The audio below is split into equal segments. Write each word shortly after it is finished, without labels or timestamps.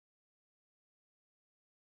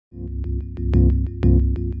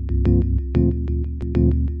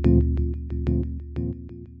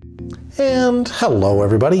And hello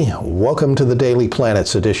everybody, welcome to the Daily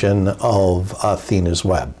Planets edition of Athena's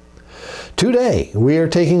Web. Today we are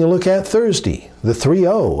taking a look at Thursday, the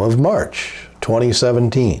 3-0 of March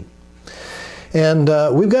 2017. And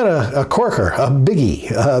we've got a corker, a biggie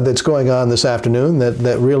that's going on this afternoon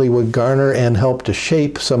that really would garner and help to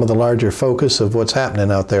shape some of the larger focus of what's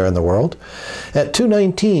happening out there in the world. At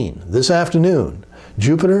 2:19 this afternoon,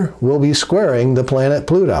 Jupiter will be squaring the planet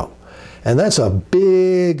Pluto. And that's a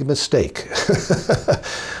big mistake.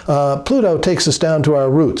 Pluto takes us down to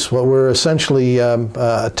our roots, what we're essentially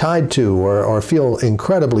tied to or feel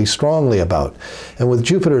incredibly strongly about. And with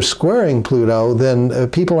Jupiter squaring Pluto, then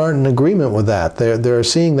people aren't in agreement with that. They're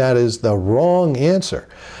seeing that as the wrong answer.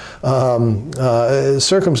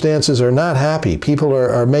 Circumstances are not happy. People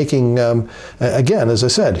are making, again, as I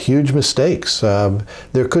said, huge mistakes.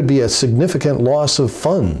 There could be a significant loss of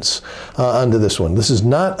funds under this one. This is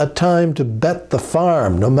not a time to bet the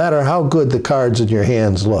farm, no matter how good the cards in your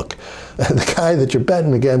hands look. The guy that you're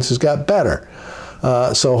betting against has got better.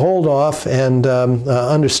 So hold off and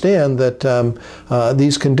understand that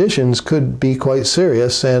these conditions could be quite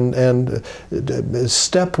serious, and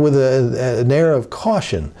step with an air of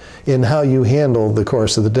caution in how you handle the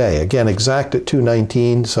course of the day. Again, exact at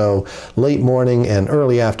 2:19, so late morning and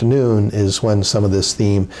early afternoon is when some of this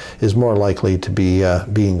theme is more likely to be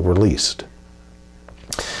being released.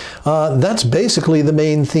 That's basically the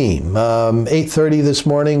main theme. 8:30 this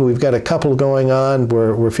morning, we've got a couple going on.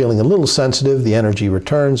 We're feeling a little sensitive. The energy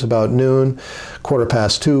returns about noon.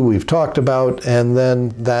 2:15 we've talked about, and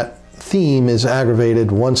then that theme is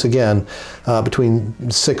aggravated once again between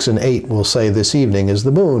 6 and 8, we'll say, this evening, as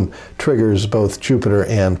the moon triggers both Jupiter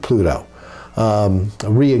and Pluto,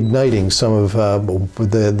 reigniting some of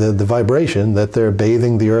the vibration that they're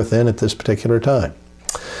bathing the Earth in at this particular time.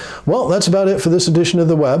 Well, that's about it for this edition of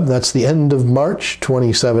the web. That's the end of March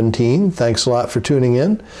 2017. Thanks a lot for tuning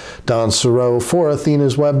in. Don Serow for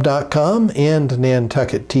AthenasWeb.com and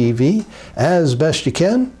Nantucket TV. As best you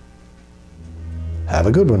can, have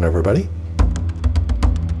a good one, everybody.